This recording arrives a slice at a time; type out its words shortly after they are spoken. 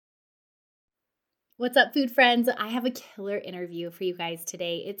What's up, food friends? I have a killer interview for you guys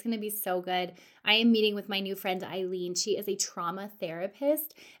today. It's going to be so good. I am meeting with my new friend, Eileen. She is a trauma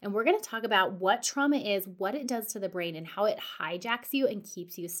therapist, and we're going to talk about what trauma is, what it does to the brain, and how it hijacks you and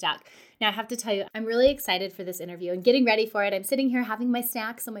keeps you stuck. Now, I have to tell you, I'm really excited for this interview and getting ready for it. I'm sitting here having my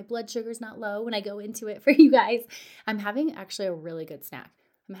snack, so my blood sugar's not low when I go into it for you guys. I'm having actually a really good snack.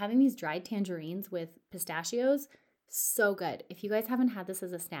 I'm having these dried tangerines with pistachios. So good. If you guys haven't had this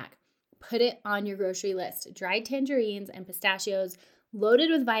as a snack, put it on your grocery list. Dried tangerines and pistachios loaded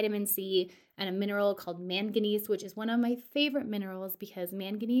with vitamin C and a mineral called manganese, which is one of my favorite minerals because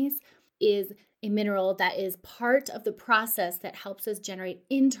manganese is a mineral that is part of the process that helps us generate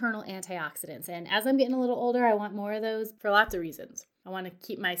internal antioxidants. And as I'm getting a little older, I want more of those for lots of reasons. I want to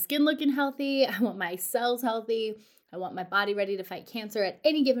keep my skin looking healthy. I want my cells healthy. I want my body ready to fight cancer at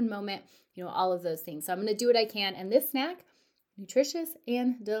any given moment, all of those things. So I'm going to do what I can. And this snack, nutritious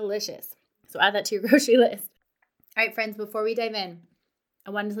and delicious. So add that to your grocery list. All right, friends, before we dive in,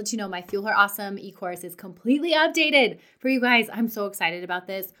 I wanted to let you know my Fuel Her Awesome e-course is completely updated for you guys. I'm so excited about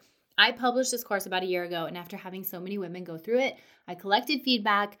this. I published this course about a year ago, and after having so many women go through it, I collected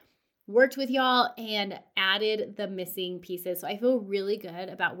feedback, worked with y'all, and added the missing pieces. So I feel really good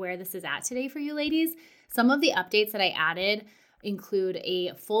about where this is at today for you ladies. Some of the updates that I added include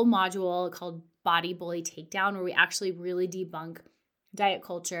a full module called Body Bully Takedown, where we actually really debunk diet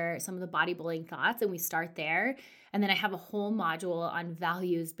culture, some of the bodybuilding thoughts, and we start there. And then I have a whole module on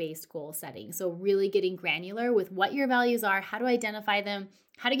values-based goal setting. So really getting granular with what your values are, how to identify them,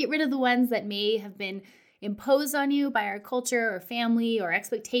 how to get rid of the ones that may have been imposed on you by our culture or family or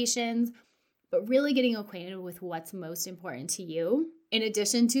expectations, but really getting acquainted with what's most important to you, in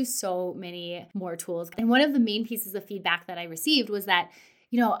addition to so many more tools. And one of the main pieces of feedback that I received was that,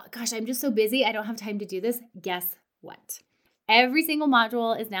 gosh, I'm just so busy, I don't have time to do this. Guess what? Every single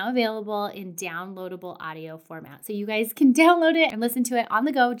module is now available in downloadable audio format. So you guys can download it and listen to it on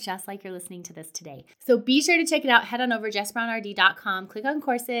the go, just like you're listening to this today. So be sure to check it out. Head on over to jessbrownrd.com, click on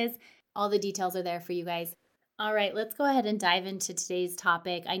courses. All the details are there for you guys. All right, let's go ahead and dive into today's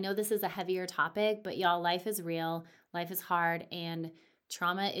topic. I know this is a heavier topic, but y'all, life is real, life is hard, and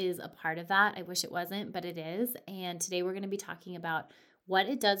trauma is a part of that. I wish it wasn't, but it is. And today we're going to be talking about what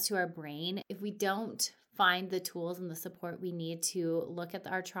it does to our brain if we don't find the tools and the support we need to look at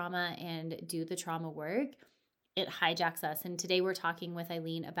our trauma and do the trauma work. It hijacks us. And today we're talking with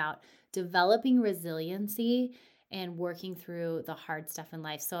Eileen about developing resiliency and working through the hard stuff in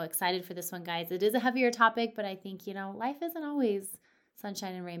life. So excited for this one, guys. It is a heavier topic, but I think, life isn't always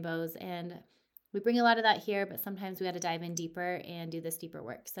sunshine and rainbows. And we bring a lot of that here, but sometimes we got to dive in deeper and do this deeper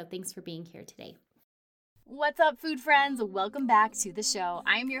work. So thanks for being here today. What's up, food friends? Welcome back to the show.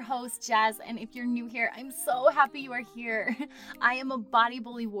 I am your host, Jazz, and if you're new here, I'm so happy you are here. I am a body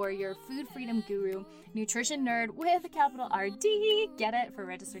bully warrior, food freedom guru, nutrition nerd with a capital RD, get it, for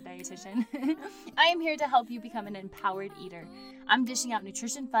registered dietitian. I am here to help you become an empowered eater. I'm dishing out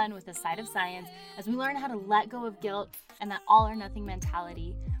nutrition fun with a side of science as we learn how to let go of guilt and that all or nothing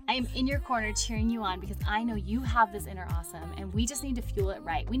mentality. I am in your corner cheering you on because I know you have this inner awesome and we just need to fuel it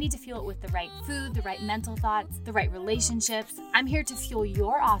right. We need to fuel it with the right food, the right mental thoughts, the right relationships. I'm here to fuel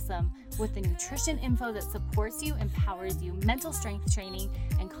your awesome with the nutrition info that supports you, empowers you, mental strength training,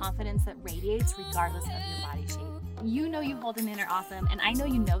 and confidence that radiates regardless of your body shape. You know you hold an inner awesome, and I know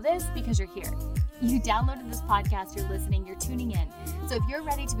you know this because you're here. You downloaded this podcast, you're listening, you're tuning in. So if you're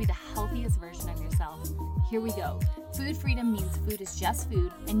ready to be the healthiest version of yourself, here we go. Food freedom means food is just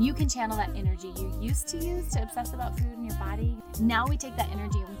food, and you can channel that energy you used to use to obsess about food in your body. Now we take that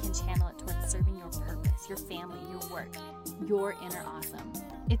energy and we can channel it towards serving your purpose, your family, your work, your inner awesome.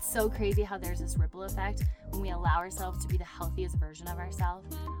 It's so crazy how there's this ripple effect when we allow ourselves to be the healthiest version of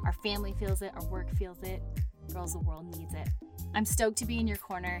ourselves. Our family feels it, our work feels it. Girls, the world needs it. I'm stoked to be in your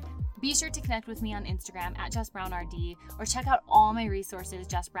corner. Be sure to connect with me on Instagram at JessBrownRD or check out all my resources,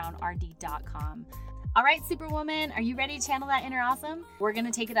 JessBrownRD.com. All right, Superwoman, are you ready to channel that inner awesome? We're going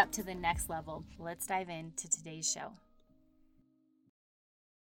to take it up to the next level. Let's dive into today's show.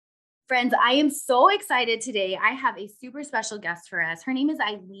 Friends, I am so excited today. I have a super special guest for us. Her name is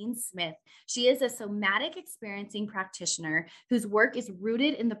Eileen Smith. She is a somatic experiencing practitioner whose work is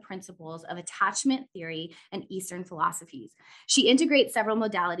rooted in the principles of attachment theory and Eastern philosophies. She integrates several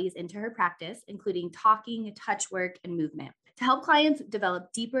modalities into her practice, including talking, touch work, and movement, to help clients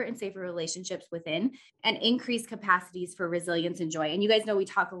develop deeper and safer relationships within and increase capacities for resilience and joy. And you guys know we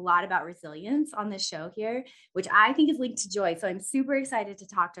talk a lot about resilience on this show here, which I think is linked to joy. So I'm super excited to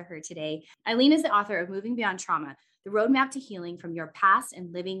talk to her today. Eileen is the author of Moving Beyond Trauma, the roadmap to healing from your past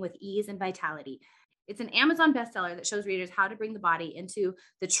and living with ease and vitality. It's an Amazon bestseller that shows readers how to bring the body into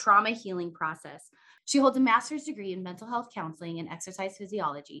the trauma healing process. She holds a master's degree in mental health counseling and exercise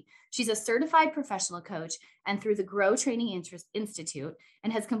physiology. She's a certified professional coach and through the Grow Training Institute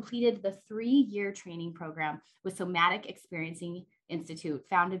and has completed the 3-year training program with Somatic Experiencing Institute,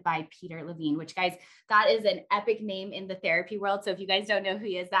 founded by Peter Levine, which, guys, that is an epic name in the therapy world. So if you guys don't know who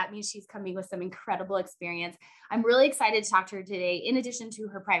he is, that means she's coming with some incredible experience. I'm really excited to talk to her today. In addition to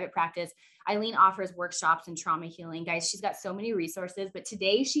her private practice, Eileen offers workshops in trauma healing. Guys, she's got so many resources, but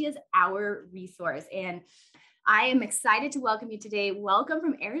today she is our resource. And I am excited to welcome you today. Welcome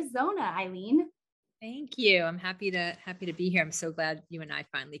from Arizona, Eileen. Thank you. I'm happy to be here. I'm so glad you and I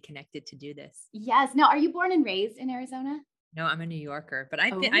finally connected to do this. Yes. Now, are you born and raised in Arizona? No, I'm a New Yorker, but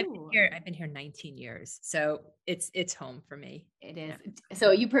I've been here 19 years. So it's home for me. It is. Yeah.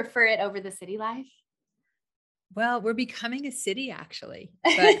 So you prefer it over the city life? Well, we're becoming a city actually,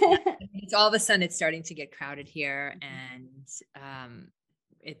 but it's all of a sudden it's starting to get crowded here, and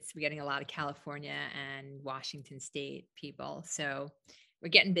we're getting a lot of California and Washington State people. So we're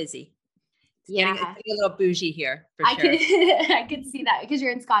getting busy. It's getting a little bougie here for sure. I could see that because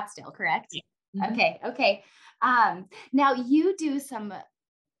you're in Scottsdale, correct? Yeah. Mm-hmm. Okay. Now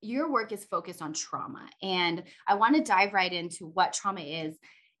your work is focused on trauma, and I want to dive right into what trauma is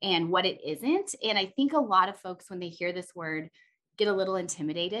and what it isn't. And I think a lot of folks, when they hear this word, get a little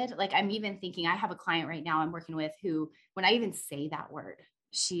intimidated. Like, I'm even thinking, I have a client right now I'm working with who, when I even say that word,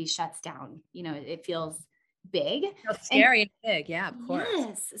 she shuts down. It feels big. It feels scary and big. Yeah, of course.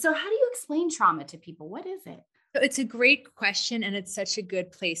 Yes. So how do you explain trauma to people? What is it? So it's a great question, and it's such a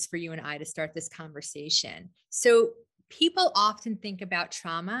good place for you and I to start this conversation. So people often think about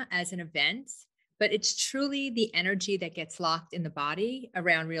trauma as an event, but it's truly the energy that gets locked in the body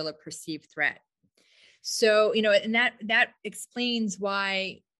around real or perceived threat. So, and that explains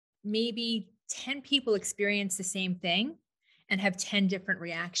why maybe 10 people experience the same thing and have 10 different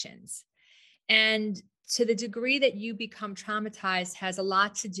reactions. And to the degree that you become traumatized has a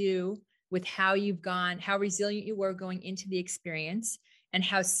lot to do with how resilient you were going into the experience, and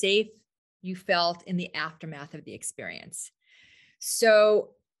how safe you felt in the aftermath of the experience.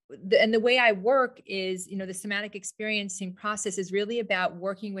 So, the way I work is, the somatic experiencing process is really about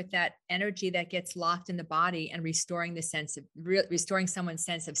working with that energy that gets locked in the body and restoring someone's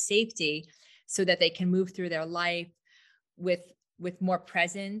sense of safety so that they can move through their life with more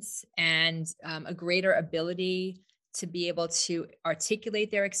presence and a greater ability to be able to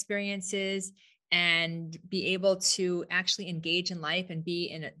articulate their experiences and be able to actually engage in life and be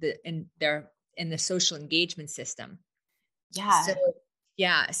in the social engagement system.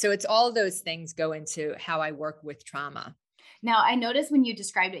 Yeah. So it's all of those things go into how I work with trauma. Now, I noticed when you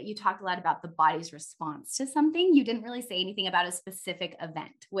described it, you talked a lot about the body's response to something. You didn't really say anything about a specific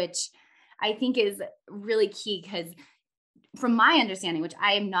event, which I think is really key, because from my understanding, which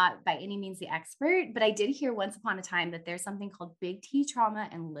I am not by any means the expert, but I did hear once upon a time that there's something called big T trauma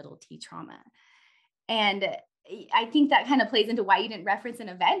and little T trauma. And I think that kind of plays into why you didn't reference an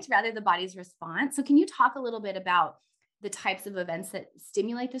event, rather the body's response. So can you talk a little bit about the types of events that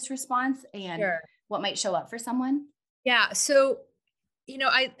stimulate this response and what might show up for someone? Yeah. So,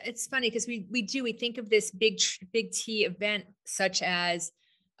 it's funny because we think of this big T event, such as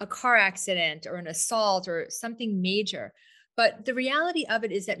a car accident or an assault or something major. But the reality of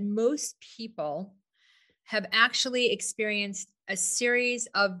it is that most people have actually experienced a series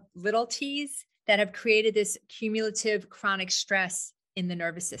of little T's that have created this cumulative chronic stress in the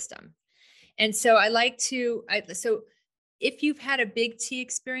nervous system. And so so if you've had a big T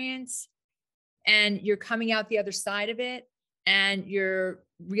experience and you're coming out the other side of it and you're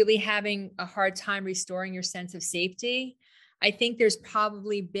really having a hard time restoring your sense of safety, I think there's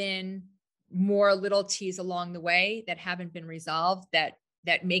probably been more little T's along the way that haven't been resolved that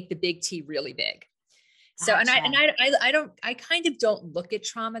make the big T really big. So, Gotcha. I kind of don't look at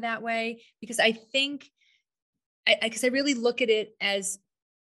trauma that way, because I think, because I really look at it as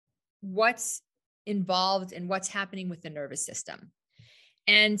what's involved in what's happening with the nervous system.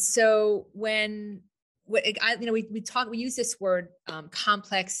 And so we use this word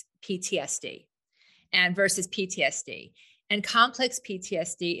complex PTSD and versus PTSD. And complex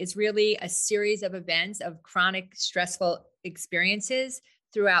PTSD is really a series of events of chronic stressful experiences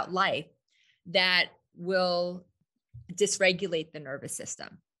throughout life that will dysregulate the nervous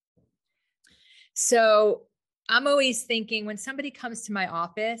system. So I'm always thinking, when somebody comes to my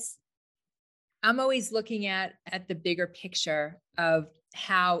office, I'm always looking at the bigger picture of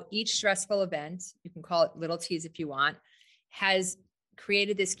how each stressful event, you can call it little T's if you want, has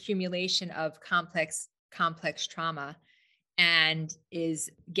created this accumulation of complex trauma and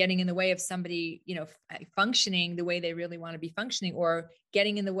is getting in the way of somebody, functioning the way they really want to be functioning, or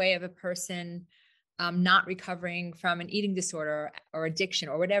getting in the way of a person not recovering from an eating disorder or addiction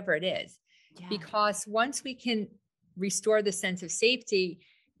or whatever it is. Yeah. Because once we can restore the sense of safety,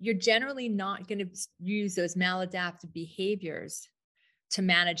 you're generally not going to use those maladaptive behaviors to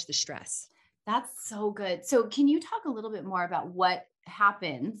manage the stress. That's so good. So, can you talk a little bit more about what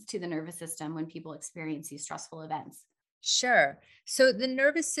happens to the nervous system when people experience these stressful events? Sure. So the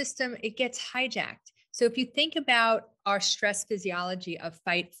nervous system, it gets hijacked. So if you think about our stress physiology of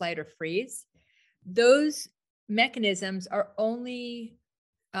fight, flight, or freeze, those mechanisms are only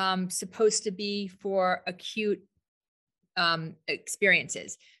supposed to be for acute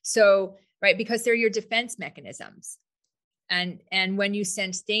experiences. So, right, because they're your defense mechanisms. And when you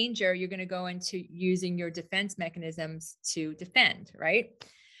sense danger, you're going to go into using your defense mechanisms to defend, right?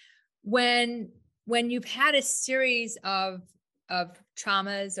 When you've had a series of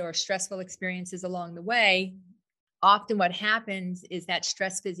traumas or stressful experiences along the way, often what happens is that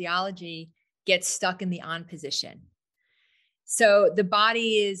stress physiology gets stuck in the on position. So the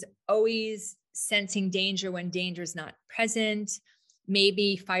body is always sensing danger when danger is not present.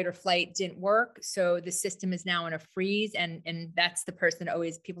 Maybe fight or flight didn't work, so the system is now in a freeze, and that's the person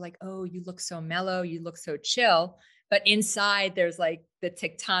always, people like, oh, you look so mellow, you look so chill, but inside there's like the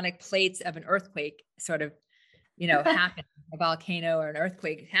tectonic plates of an earthquake sort of, happen, a volcano or an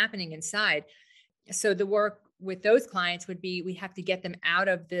earthquake happening inside. So the work with those clients would be, we have to get them out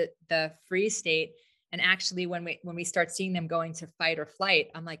of the freeze state. And actually when we start seeing them going to fight or flight,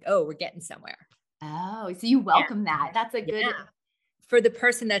 I'm like, oh, we're getting somewhere. Oh, so you Yeah. welcome that. That's a good. Yeah. For the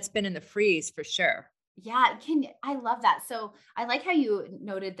person that's been in the freeze, for sure. Yeah, I love that. So I like how you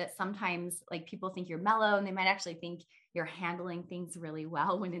noted that sometimes like people think you're mellow and they might actually think you're handling things really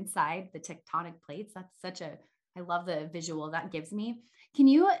well when inside the tectonic plates. That's such a I love the visual that gives me. Can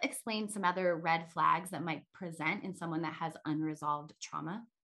you explain some other red flags that might present in someone that has unresolved trauma?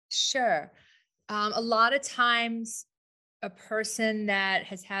 Sure. A lot of times, a person that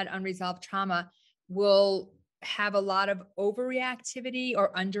has had unresolved trauma will have a lot of overreactivity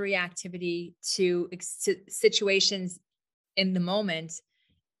or underreactivity to situations in the moment.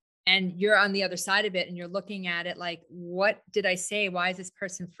 And you're on the other side of it and you're looking at it like, what did I say? Why is this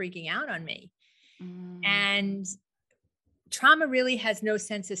person freaking out on me? Mm, And trauma really has no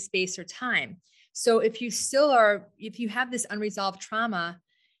sense of space or time. So if you have this unresolved trauma,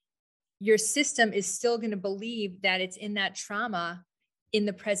 your system is still going to believe that it's in that trauma in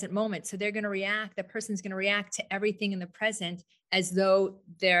the present moment. So the person's going to react to everything in the present as though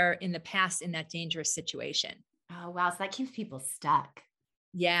they're in the past in that dangerous situation. oh, wow. So that keeps people stuck.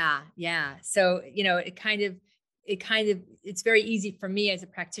 Yeah. Yeah. So, it's very easy for me as a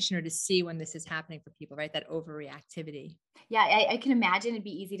practitioner to see when this is happening for people, right? That overreactivity. Yeah, I can imagine it'd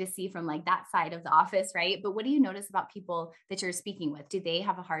be easy to see from like that side of the office, right? But what do you notice about people that you're speaking with? Do they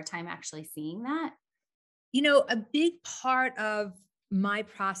have a hard time actually seeing that? A big part of my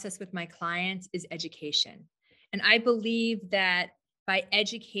process with my clients is education. And I believe that by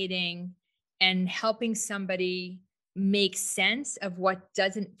educating and helping somebody make sense of what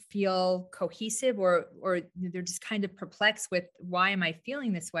doesn't feel cohesive, or they're just kind of perplexed with, why am I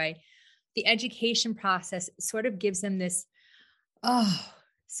feeling this way? The education process sort of gives them this, oh,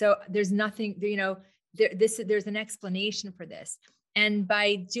 so there's nothing, there's an explanation for this. And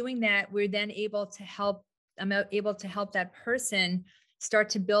by doing that, we're then able to help, I'm able to help that person start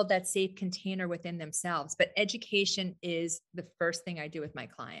to build that safe container within themselves. But education is the first thing I do with my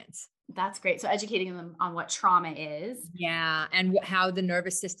clients. That's great. So educating them on what trauma is. Yeah. And how the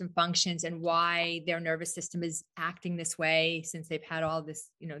nervous system functions and why their nervous system is acting this way since they've had all this,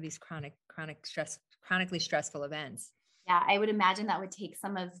 these chronically stressful events. Yeah, I would imagine that would take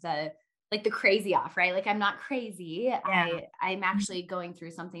some of the like the crazy off, right? Like I'm not crazy. Yeah. I'm actually going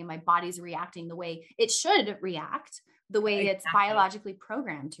through something and my body's reacting the way it should react, the way it's Exactly. biologically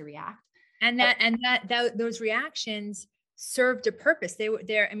programmed to react. And But those reactions served a purpose.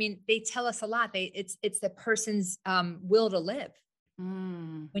 I mean, they tell us a lot. It's the person's will to live.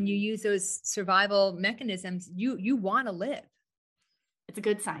 mm, When you use those survival mechanisms, you want to live. it's a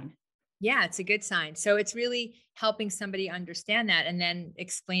good sign. Yeah, it's a good sign. So it's really helping somebody understand that and then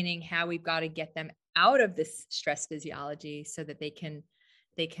explaining how we've got to get them out of this stress physiology so that they can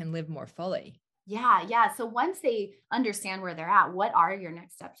live more fully. Yeah, yeah. So once they understand where they're at, what are your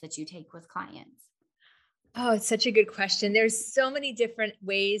next steps that you take with clients? Oh, it's such a good question. There's so many different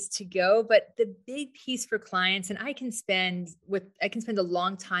ways to go, but the big piece for clients, and I can spend a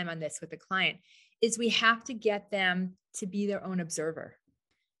long time on this with a client, is we have to get them to be their own observer.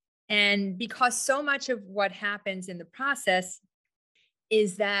 And because so much of what happens in the process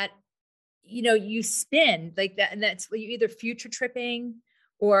is that, you spin like that, and that's you either future tripping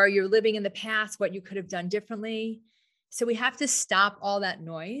or you're living in the past, what you could have done differently. So we have to stop all that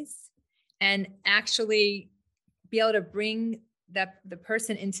noise and actually be able to bring the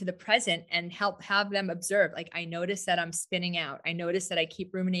person into the present and help have them observe. Like, I notice that I'm spinning out. I notice that I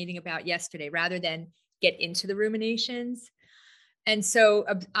keep ruminating about yesterday rather than get into the ruminations. And so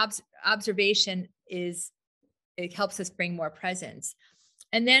observation it helps us bring more presence.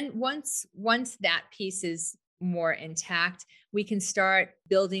 And then once that piece is more intact, we can start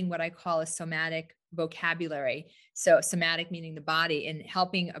building what I call a somatic vocabulary. So somatic meaning the body, and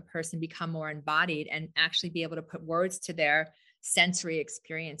helping a person become more embodied and actually be able to put words to their sensory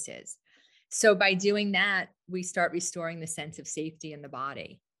experiences. So by doing that, we start restoring the sense of safety in the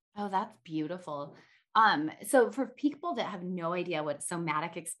body. Oh, that's beautiful. So for people that have no idea what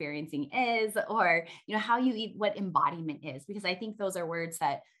somatic experiencing is, or how you eat, what embodiment is, because I think those are words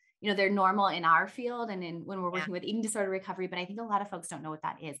that they're normal in our field and in when we're Yeah. working with eating disorder recovery, but I think a lot of folks don't know what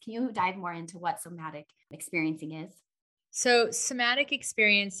that is. Can you dive more into what somatic experiencing is? So, somatic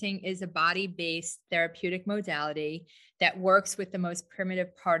experiencing is a body based therapeutic modality that works with the most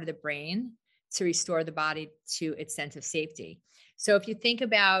primitive part of the brain to restore the body to its sense of safety. So, if you think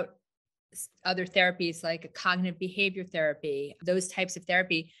about other therapies like a cognitive behavior therapy, those types of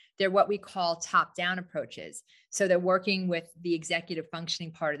therapy, they're what we call top down approaches. So, they're working with the executive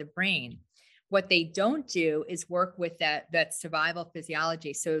functioning part of the brain. What they don't do is work with that survival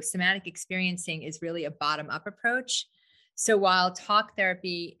physiology. So, somatic experiencing is really a bottom up approach. So while talk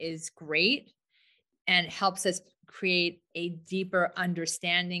therapy is great and helps us create a deeper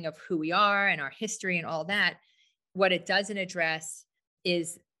understanding of who we are and our history and all that, what it doesn't address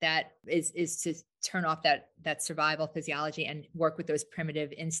is to turn off that survival physiology and work with those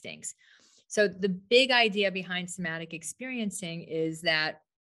primitive instincts. So the big idea behind somatic experiencing is that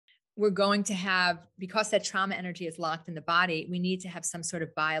we're going to have, because that trauma energy is locked in the body, we need to have some sort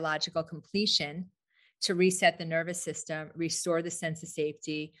of biological completion to reset the nervous system, restore the sense of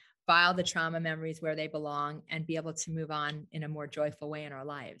safety, file the trauma memories where they belong, and be able to move on in a more joyful way in our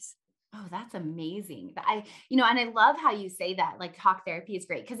lives. Oh, that's amazing. And I love how you say that, like talk therapy is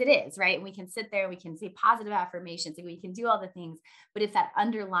great because it is, right? And we can sit there, we can say positive affirmations, and we can do all the things. But if that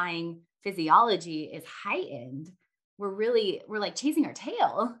underlying physiology is heightened, we're like chasing our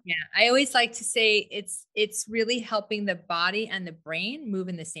tail. Yeah, I always like to say it's really helping the body and the brain move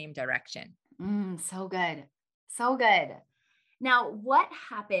in the same direction. So good. So good. Now, what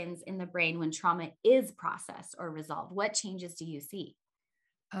happens in the brain when trauma is processed or resolved? What changes do you see?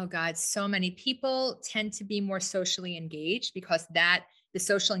 Oh God, so many people tend to be more socially engaged because the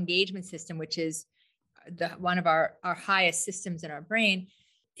social engagement system, which is the one of our highest systems in our brain,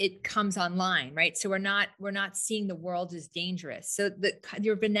 it comes online, right? So we're not seeing the world as dangerous. So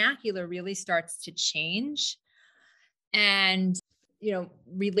your vernacular really starts to change. And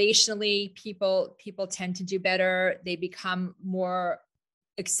relationally, people tend to do better. They become more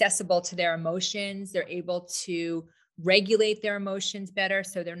accessible to their emotions. They're able to regulate their emotions better,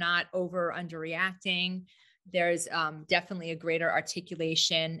 so they're not over or underreacting. There's definitely a greater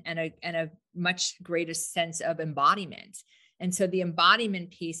articulation and a much greater sense of embodiment. And so the embodiment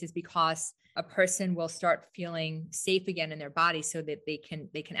piece is because a person will start feeling safe again in their body, so that they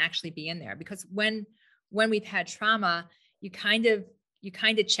can actually be in there. Because when we've had trauma, you kind of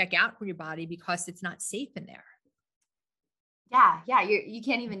check out from your body because it's not safe in there. Yeah, yeah, you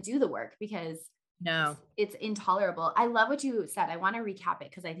can't even do the work because No. it's intolerable. I love what you said. I want to recap it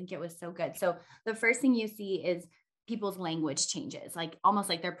because I think it was so good. So the first thing you see is people's language changes, like almost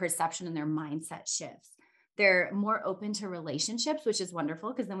like their perception and their mindset shifts. They're more open to relationships, which is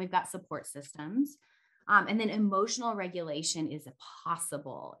wonderful because then we've got support systems. And then emotional regulation is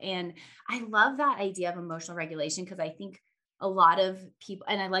possible. And I love that idea of emotional regulation because I think a lot of people,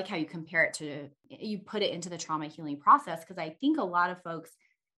 and I like how you compare it to, you put it into the trauma healing process because I think a lot of folks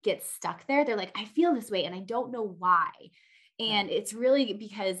get stuck there. They're like, I feel this way and I don't know why. Right. And it's really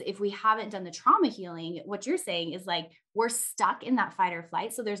because if we haven't done the trauma healing, what you're saying is like we're stuck in that fight or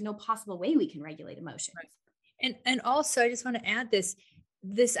flight. So there's no possible way we can regulate emotions. Right. And also, I just want to add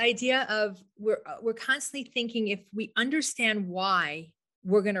this idea of we're constantly thinking, if we understand why,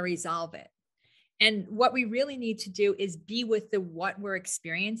 we're going to resolve it. And what we really need to do is be with the what we're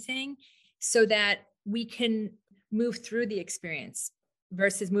experiencing so that we can move through the experience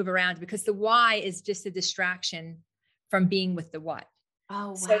versus move around, because the why is just a distraction from being with the what.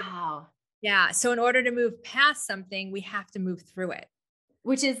 Oh, So wow. yeah, so in order to move past something, we have to move through it.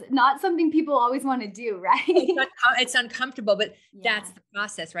 Which is not something people always want to do, It's, right? it's uncomfortable, but that's Yeah. the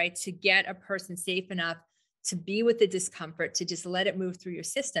process, right? To get a person safe enough to be with the discomfort, to just let it move through your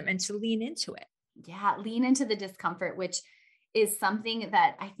system and to lean into it. Yeah. Lean into the discomfort, which is something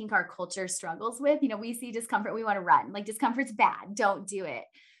that I think our culture struggles with. We see discomfort, we want to run. Like discomfort's bad, don't do it.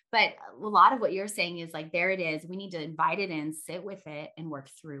 But a lot of what you're saying is like, there it is. We need to invite it in, sit with it, and work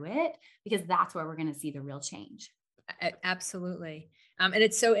through it because that's where we're going to see the real change. Absolutely. And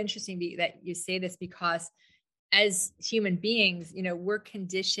it's so interesting that you say this because as human beings, we're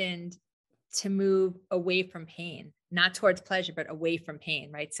conditioned to move away from pain, not towards pleasure, but away from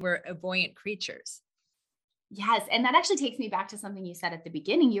pain, right? So we're avoidant creatures. Yes. And that actually takes me back to something you said at the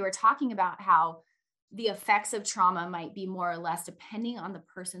beginning. You were talking about how the effects of trauma might be more or less depending on the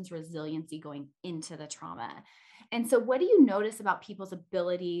person's resiliency going into the trauma. And so, what do you notice about people's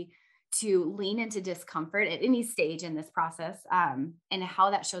ability to lean into discomfort at any stage in this process, and how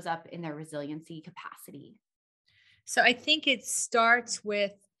that shows up in their resiliency capacity? So I think it starts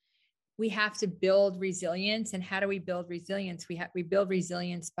with we have to build resilience. And how do we build resilience? We build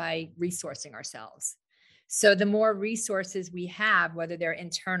resilience by resourcing ourselves. So the more resources we have, whether they're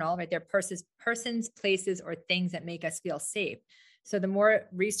internal, right, they're persons, places, or things that make us feel safe. So the more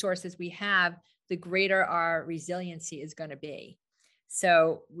resources we have, the greater our resiliency is going to be.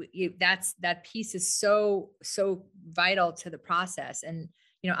 So that piece is so vital to the process. And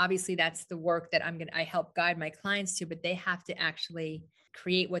obviously that's the work that I help guide my clients to, but they have to actually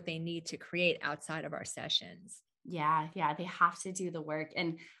create what they need to create outside of our sessions. Yeah, yeah, they have to do the work.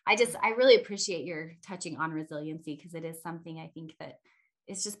 And I really appreciate your touching on resiliency because it is something I think that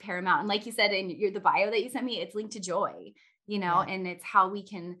is just paramount. And like you said in the bio that you sent me, it's linked to joy, Yeah. and it's how we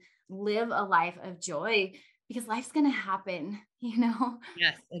can live a life of joy because life's going to happen.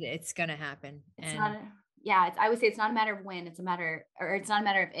 Yes, it's going to happen. It's And not, yeah, I would say it's not a matter of when, it's not a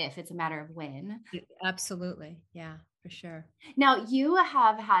matter of if, it's a matter of when. absolutely. Yeah, for sure. Now, you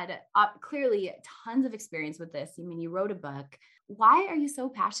have had clearly tons of experience with this. I mean, you wrote a book. Why are you so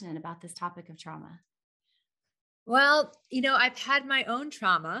passionate about this topic of trauma? Well, I've had my own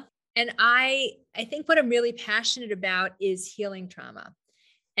trauma, and I think what I'm really passionate about is healing trauma.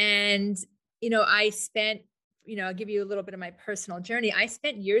 And I spent, I'll give you a little bit of my personal journey. I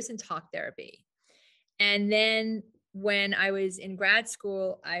spent years in talk therapy. And then when I was in grad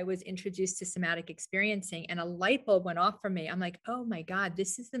school, I was introduced to somatic experiencing, and a light bulb went off for me. I'm like, "Oh my God,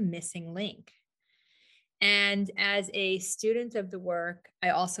 this is the missing link." And as a student of the work, I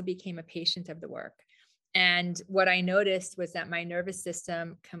also became a patient of the work. And what I noticed was that my nervous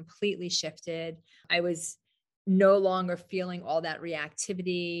system completely shifted. I was no longer feeling all that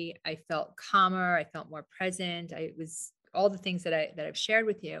reactivity. I felt calmer. I felt more present. I was all the things that I've shared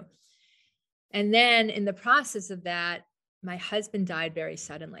with you. And then in the process of that, my husband died very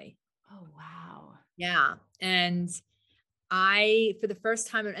suddenly. Oh, wow. Yeah. And I, for the first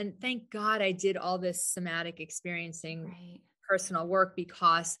time, and thank God I did all this somatic experiencing Right. personal work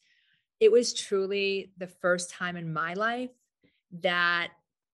because it was truly the first time in my life that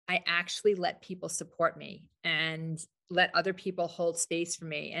I actually let people support me and let other people hold space for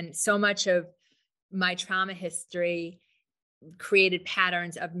me. And so much of my trauma history created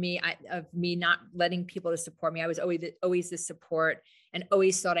patterns of me not letting people to support me. I was always the support and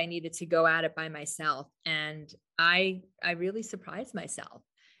always thought I needed to go at it by myself. And I really surprised myself.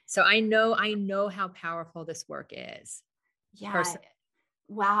 So I know how powerful this work is. Yeah. Personally.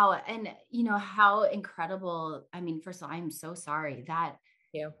 Wow. And how incredible. I mean, first of all, I'm so sorry that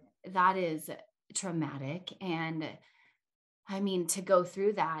is traumatic. And I mean, to go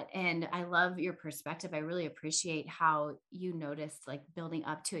through that. And I love your perspective. I really appreciate how you noticed, like building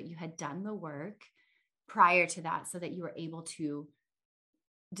up to it, you had done the work prior to that so that you were able to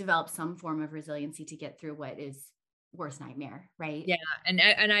develop some form of resiliency to get through what is worst nightmare, right? Yeah, and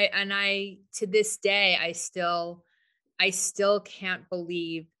I to this day I still can't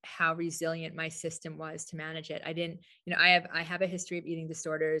believe how resilient my system was to manage it. I didn't, I have a history of eating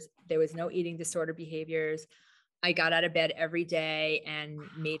disorders. There was no eating disorder behaviors. I got out of bed every day and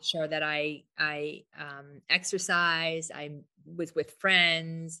made sure that I exercised. I was with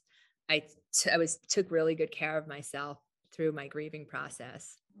friends. I took really good care of myself through my grieving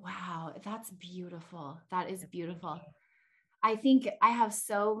process. Wow, that's beautiful. That is beautiful. I think I have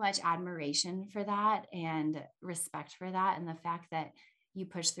so much admiration for that and respect for that and the fact that you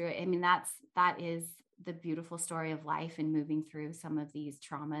push through it. I mean, that is the beautiful story of life and moving through some of these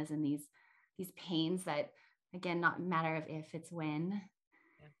traumas and these pains that again, not a matter of if, it's when.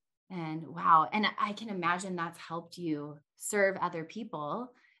 Yeah. And wow, and I can imagine that's helped you serve other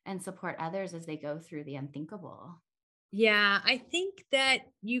people and support others as they go through the unthinkable. Yeah, I think that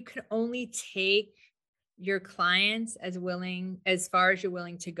you can only take your clients as far as you're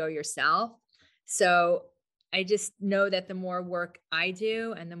willing to go yourself. So I just know that the more work I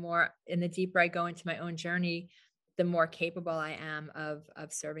do and the deeper I go into my own journey, the more capable I am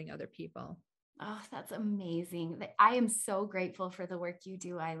of serving other people. Oh, that's amazing. I am so grateful for the work you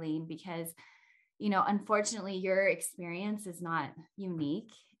do, Eileen, because, unfortunately, your experience is not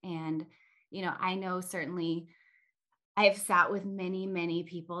unique. And, I know certainly I have sat with many, many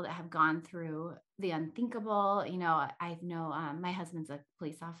people that have gone through the unthinkable. I know my husband's a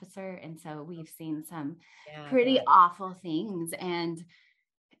police officer, and so we've seen some Yeah, pretty awful things. And,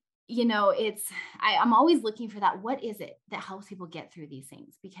 I'm always looking for that. What is it that helps people get through these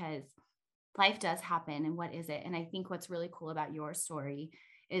things? Because life does happen, and what is it? And I think what's really cool about your story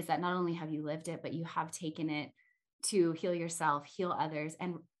is that not only have you lived it, but you have taken it to heal yourself, heal others,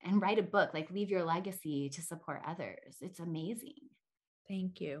 and write a book, like leave your legacy to support others. It's amazing.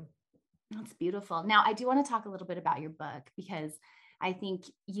 Thank you. That's beautiful. Now, I do want to talk a little bit about your book, because I think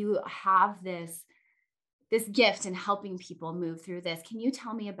you have this gift in helping people move through this. Can you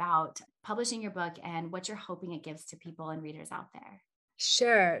tell me about publishing your book and what you're hoping it gives to people and readers out there?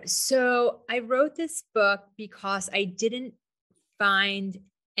 Sure. So I wrote this book because I didn't find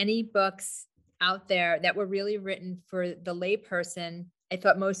any books out there that were really written for the layperson. I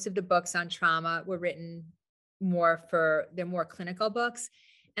thought most of the books on trauma were written they're more clinical books.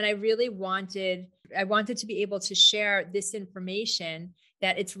 And I wanted to be able to share this information,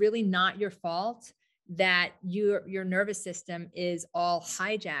 that it's really not your fault, that your nervous system is all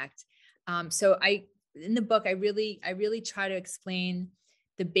hijacked. In the book, I really try to explain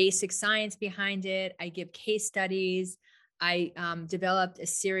the basic science behind it. I give case studies. I developed a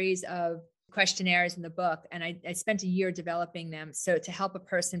series of questionnaires in the book, and I spent a year developing them. So to help a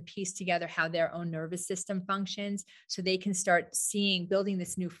person piece together how their own nervous system functions, so they can start building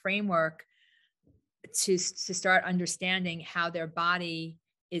this new framework to start understanding how their body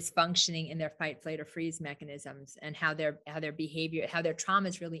is functioning in their fight, flight, or freeze mechanisms, and how their behavior, how their trauma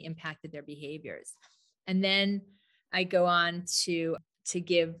has really impacted their behaviors. And then I go on to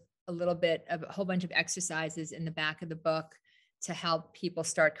give a whole bunch of exercises in the back of the book to help people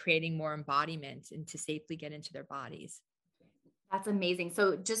start creating more embodiment and to safely get into their bodies. That's amazing.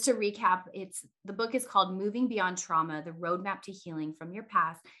 So just to recap, the book is called Moving Beyond Trauma, The Roadmap to Healing from Your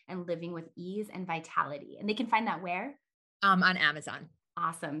Past and Living with Ease and Vitality. And they can find that where? On Amazon.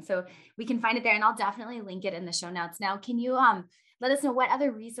 Awesome. So we can find it there, and I'll definitely link it in the show notes. Now, can you let us know what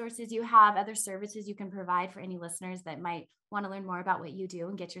other resources you have, other services you can provide for any listeners that might want to learn more about what you do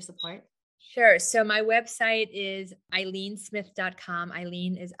and get your support? Sure. So my website is eileensmith.com.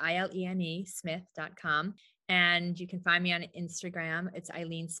 Eileen is ILENE Smith.com. And you can find me on Instagram. It's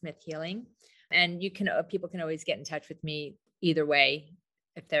Eileen Smith Healing. And people can always get in touch with me either way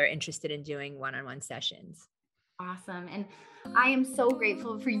if they're interested in doing one-on-one sessions. Awesome. And I am so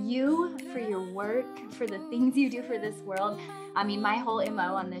grateful for you, for your work, for the things you do for this world. I mean, my whole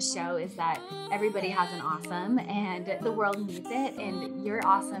MO on this show is that everybody has an awesome, and the world needs it. And your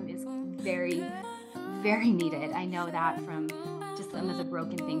awesome is very, very needed. I know that from just some of the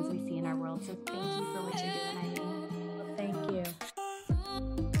broken things we see in our world. So thank you for what you're doing, Eileen. Thank you.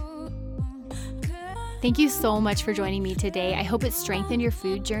 Thank you so much for joining me today. I hope it strengthened your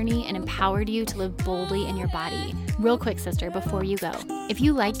food journey and empowered you to live boldly in your body. Real quick, sister, before you go, if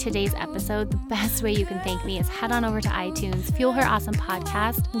you liked today's episode, the best way you can thank me is head on over to iTunes, Fuel Her Awesome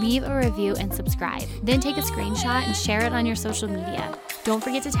Podcast, leave a review, and subscribe. Then take a screenshot and share it on your social media. Don't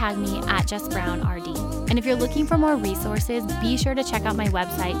forget to tag me at Jess Brown RD. And if you're looking for more resources, be sure to check out my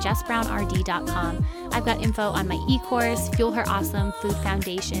website, jessbrownrd.com. I've got info on my e-course, Fuel Her Awesome Food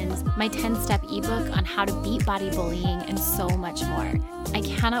Foundations, my 10-step ebook on how to beat body bullying, and so much more. I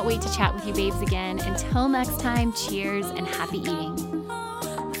cannot wait to chat with you babes again. Until next time, cheers and happy eating.